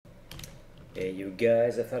Hey you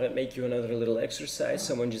guys, I thought I'd make you another little exercise.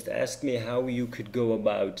 Someone just asked me how you could go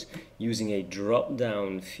about using a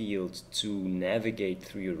drop-down field to navigate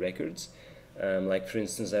through your records. Like for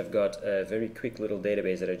instance, I've got a very quick little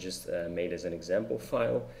database that I just made as an example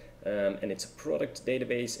file, and it's a product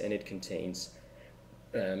database, and it contains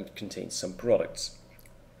some products.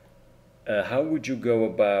 How would you go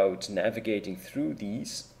about navigating through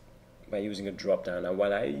these by using a drop-down? Now,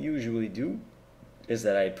 what I usually do is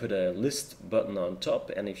that I put a list button on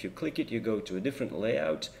top, and if you click it, you go to a different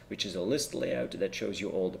layout, which is a list layout that shows you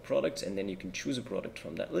all the products, and then you can choose a product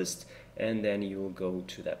from that list, and then you will go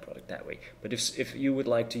to that product that way. But if you would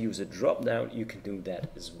like to use a drop down, you can do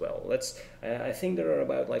that as well. I think there are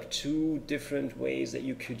about like 2 different ways that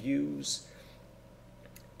you could use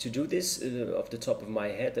to do this off the top of my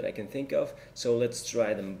head that I can think of. So let's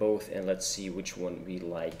try them both and let's see which one we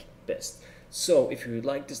like best. So if you would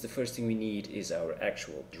like this, the first thing we need is our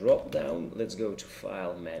actual drop down. Let's go to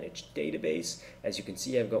File, Manage Database. As you can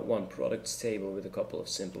see, I've got one products table with a couple of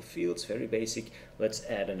simple fields, very basic. Let's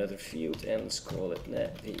add another field and let's call it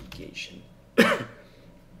navigation.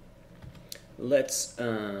 Let's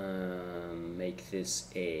make this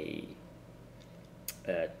a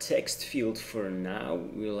text field for now.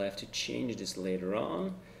 We'll have to change this later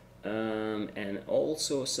on. And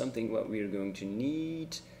also something what we're going to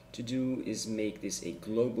need to do is make this a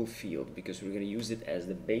global field, because we're going to use it as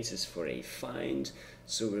the basis for a find.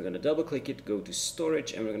 So we're going to double click it, go to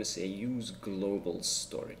storage, and we're going to say use global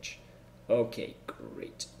storage. Okay,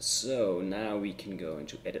 great. So now we can go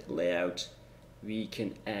into edit layout. We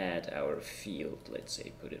can add our field. Let's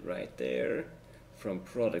say put it right there. From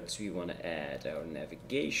products we want to add our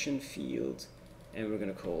navigation field, and we're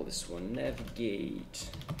going to call this one navigate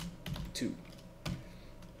 2.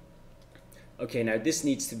 Okay, now this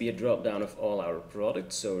needs to be a drop down of all our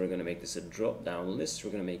products, so we're going to make this a drop down list.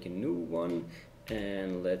 We're going to make a new one,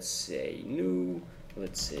 and let's say new,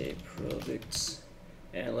 let's say products,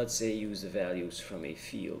 and let's say use the values from a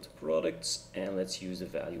field products, and let's use the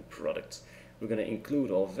value products. We're going to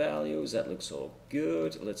include all values. That looks all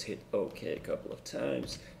good. Let's hit OK a couple of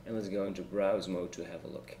times, and let's go into browse mode to have a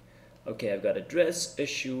look. Okay, I've got address,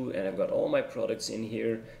 issue, and I've got all my products in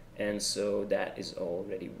here, and so that is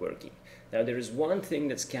already working. Now there is one thing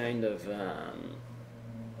that's kind of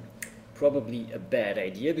probably a bad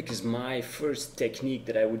idea, because my first technique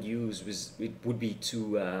that I would use would be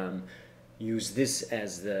to use this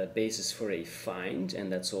as the basis for a find,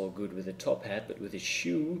 and that's all good with a top hat, but with a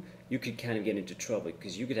shoe you could kind of get into trouble,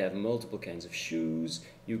 because you could have multiple kinds of shoes,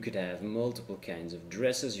 you could have multiple kinds of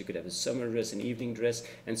dresses, you could have a summer dress, an evening dress,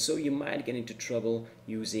 and so you might get into trouble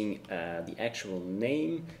using the actual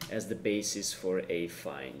name as the basis for a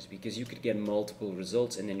find, because you could get multiple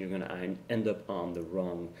results and then you're going to end up on the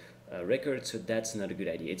wrong record, so that's not a good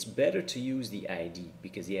idea. It's better to use the ID,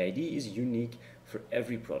 because the ID is unique for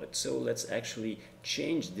every product. So let's actually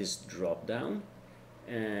change this drop down,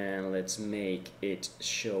 and let's make it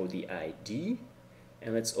show the ID,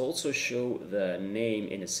 and let's also show the name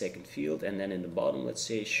in a second field, and then in the bottom let's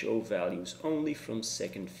say show values only from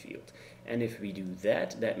second field. And if we do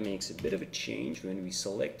that, that makes a bit of a change. When we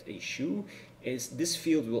select a shoe, this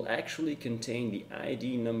field will actually contain the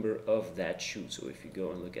ID number of that shoe. So if you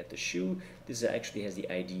go and look at the shoe, this actually has the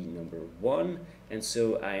ID number 1, and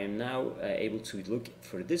so I am now able to look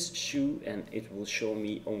for this shoe, and it will show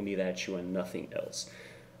me only that shoe and nothing else.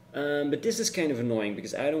 But this is kind of annoying,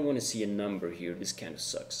 because I don't want to see a number here. This kind of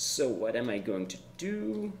sucks. So what am I going to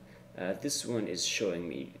do? This one is showing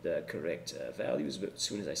me the correct values, but as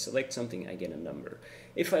soon as I select something, I get a number.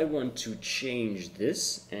 If I want to change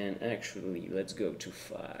this, and actually let's go to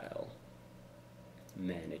File,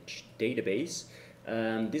 Manage Database,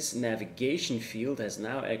 this navigation field has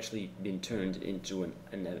now actually been turned into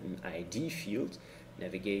an ID field,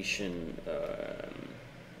 navigation,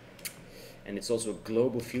 and it's also a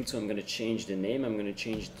global field, so I'm going to change the name. I'm going to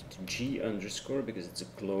change it to G underscore, because it's a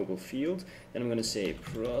global field. Then I'm going to say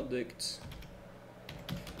product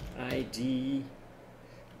ID,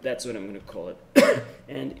 that's what I'm going to call it.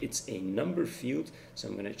 And it's a number field, so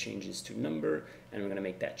I'm going to change this to number, and I'm going to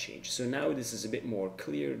make that change. So now this is a bit more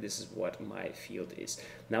clear. This is what my field is.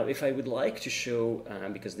 Now if I would like to show,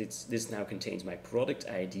 because this now contains my product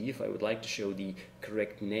ID, if I would like to show the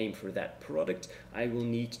correct name for that product, I will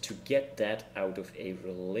need to get that out of a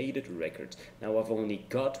related record. Now I've only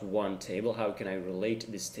got one table. How can I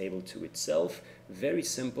relate this table to itself? Very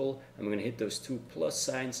simple. I'm going to hit those 2 plus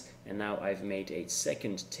signs, and now I've made a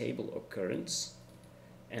second table occurrence,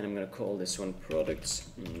 and I'm going to call this one products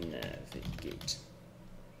navigate.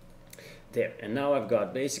 There, and now I've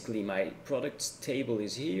got basically my products table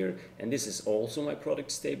is here, and this is also my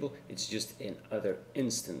products table. It's just in other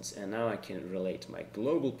instance, and now I can relate my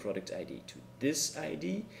global product ID to this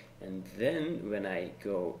ID, and then when I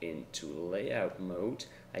go into layout mode,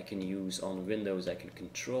 I can use on Windows, I can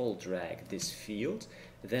control drag this field.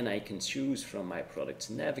 Then I can choose from my products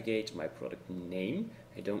navigate, my product name.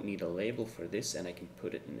 I don't need a label for this, and I can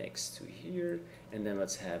put it next to here, and then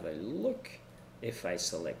let's have a look. If I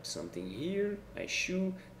select something here, my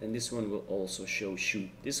shoe, then this one will also show shoe.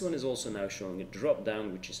 This one is also now showing a drop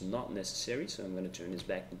down, which is not necessary, so I'm going to turn this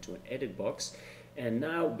back into an edit box. And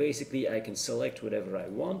now basically I can select whatever I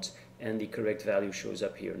want, and the correct value shows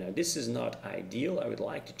up here. Now this is not ideal. I would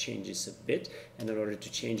like to change this a bit, and in order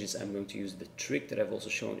to change this, I'm going to use the trick that I've also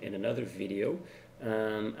shown in another video.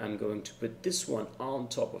 I'm going to put this one on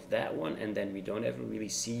top of that one, and then we don't ever really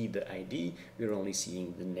see the ID, we're only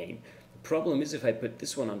seeing the name. Problem is, if I put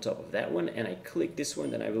this one on top of that one and I click this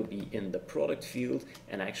one, then I will be in the product field,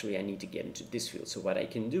 and actually I need to get into this field. So what I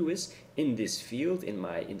can do is, in this field, in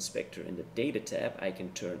my inspector in the data tab, I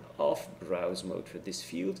can turn off browse mode for this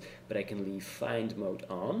field, but I can leave find mode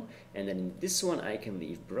on, and then in this one I can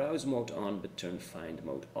leave browse mode on but turn find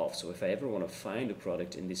mode off. So if I ever want to find a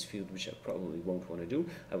product in this field, which I probably won't want to do,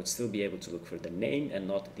 I would still be able to look for the name and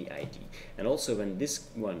not the ID. And also when this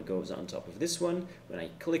one goes on top of this one, when I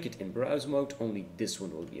click it in browse mode, only this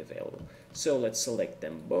one will be available. So let's select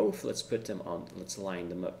them both, let's put them on, let's line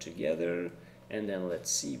them up together, and then let's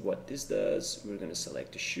see what this does. We're going to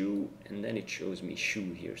select a shoe, and then it shows me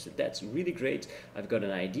shoe here. So that's really great. I've got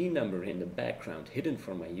an ID number in the background hidden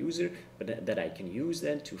for my user, but that I can use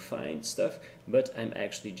then to find stuff, but I'm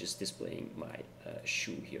actually just displaying my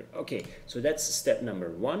shoe here. Okay, so that's step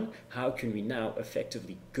number one. How can we now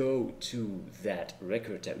effectively go to that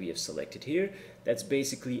record that we have selected here? That's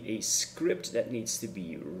basically a script that needs to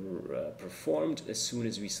be performed as soon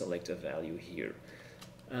as we select a value here.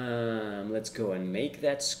 Let's go and make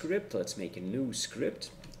that script. Let's make a new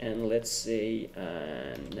script, and let's say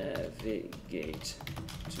navigate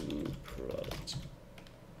to product.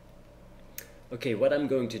 Okay, what I'm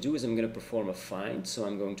going to do is I'm going to perform a find, so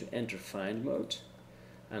I'm going to enter find mode.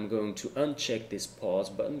 I'm going to uncheck this pause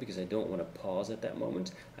button because I don't want to pause at that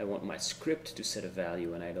moment. I want my script to set a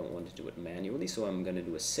value and I don't want to do it manually, so I'm going to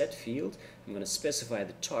do a set field. I'm going to specify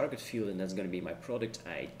the target field, and that's going to be my product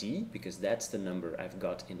ID because that's the number I've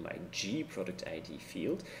got in my G product ID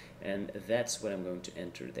field, and that's what I'm going to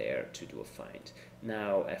enter there to do a find.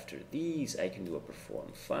 Now after these I can do a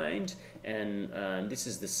perform find, and this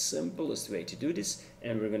is the simplest way to do this,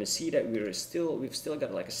 and we're going to see that we've still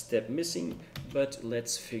got like a step missing, but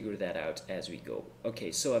let's figure that out as we go.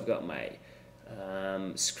 Okay, so I've got my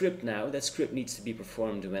script now. That script needs to be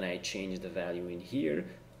performed when I change the value in here,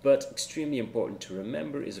 but extremely important to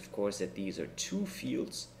remember is of course that these are two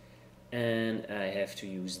fields, and I have to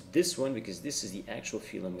use this one because this is the actual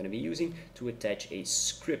field I'm going to be using to attach a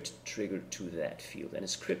script trigger to that field. And a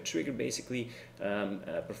script trigger basically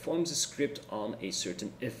performs a script on a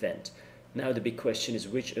certain event. Now the big question is,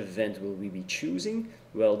 which event will we be choosing?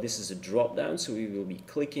 Well, this is a drop down, so we will be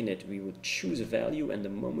clicking it, we will choose a value, and the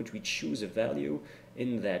moment we choose a value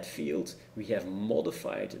in that field, we have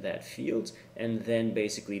modified that field, and then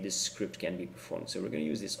basically this script can be performed. So we're going to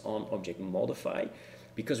use this on object modify,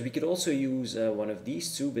 because we could also use one of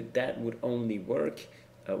these two, but that would only work,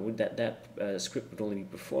 script would only be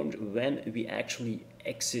performed when we actually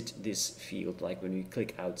exit this field, like when we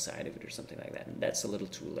click outside of it or something like that, and that's a little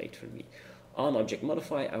too late for me. On object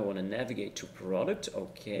modify, I want to navigate to product.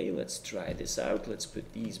 Okay, let's try this out. Let's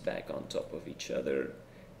put these back on top of each other,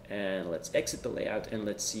 and let's exit the layout, and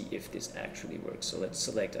let's see if this actually works. So let's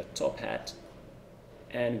select a top hat,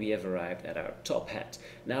 and we have arrived at our top hat.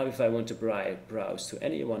 Now if I want to browse to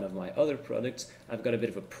any one of my other products, I've got a bit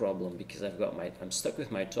of a problem because I'm stuck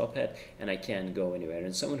with my top hat and I can't go anywhere.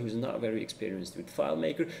 And someone who's not very experienced with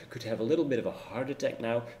FileMaker could have a little bit of a heart attack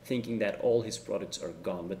now, thinking that all his products are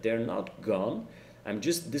gone, but they're not gone. I'm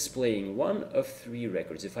just displaying one of 3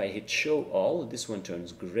 records. If I hit show all, this one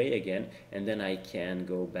turns gray again, and then I can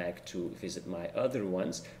go back to visit my other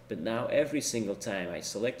ones. But now every single time I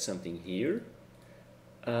select something here,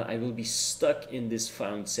 I will be stuck in this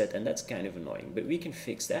found set, and that's kind of annoying, but we can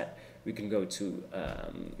fix that. We can go to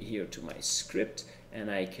here to my script,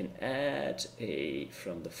 and I can add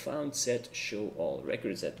from the found set show all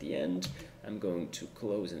records at the end. I'm going to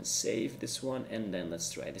close and save this one, and then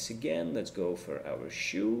let's try this again. Let's go for our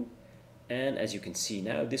shoe, and as you can see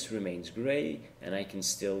now this remains gray, and I can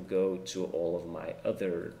still go to all of my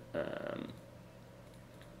other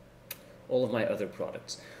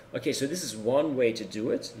products. Okay, so this is one way to do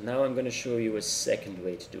it. Now I'm going to show you a second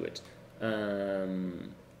way to do it.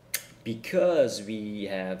 because we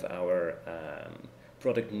have our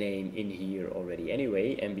product name in here already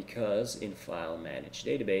anyway, and because in File Manage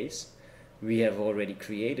Database we have already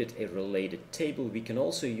created a related table, we can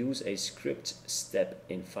also use a script step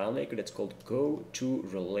in FileMaker that's called Go to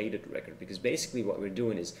Related Record, because basically what we're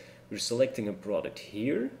doing is we're selecting a product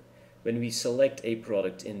here. When we select a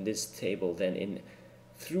product in this table, then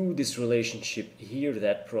through this relationship here,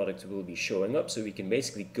 that product will be showing up. So we can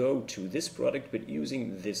basically go to this product, but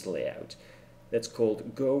using this layout. That's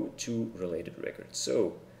called Go to Related Record.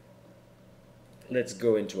 So let's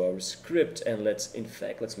go into our script and let's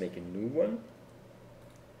make a new one.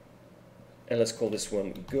 And let's call this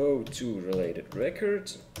one Go to Related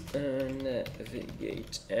Record and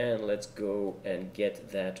navigate. And let's go and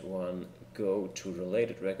get that one Go to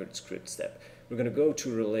Related Record script step. We're going to go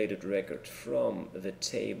to related record from the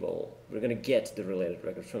table. We're going to get the related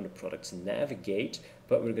record from the products navigate,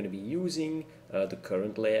 but we're going to be using the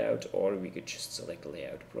current layout, or we could just select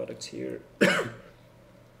layout products here.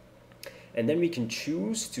 And then we can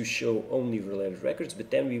choose to show only related records,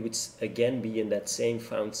 but then we would again be in that same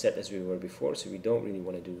found set as we were before, so we don't really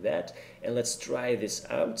want to do that. And let's try this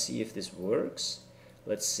out, see if this works.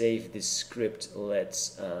 Let's save this script.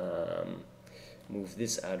 Let's move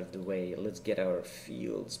this out of the way. Let's get our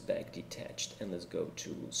fields back detached, and let's go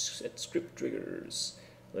to set script triggers.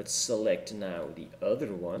 Let's select now the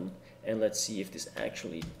other one, and let's see if this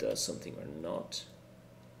actually does something or not.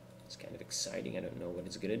 It's kind of exciting. I don't know what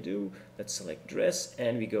it's gonna do. Let's select dress,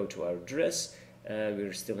 and we go to our dress.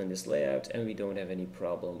 We're still in this layout, and we don't have any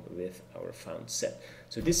problem with our found set.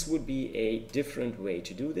 So this would be a different way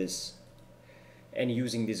to do this. And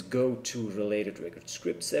using this Go to Related Record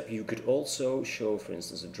script step, you could also show, for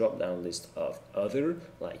instance, a drop-down list of other,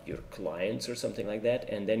 like your clients or something like that,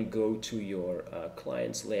 and then go to your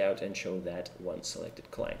clients layout and show that one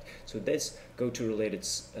selected client. So this Go to Related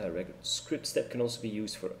Record script step can also be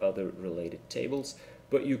used for other related tables,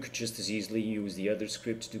 but you could just as easily use the other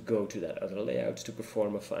script to go to that other layout to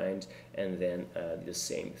perform a find, and then the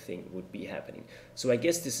same thing would be happening. So I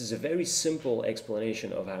guess this is a very simple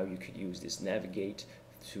explanation of how you could use this navigate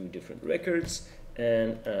to different records,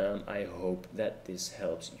 and I hope that this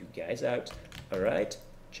helps you guys out. All right,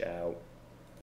 ciao.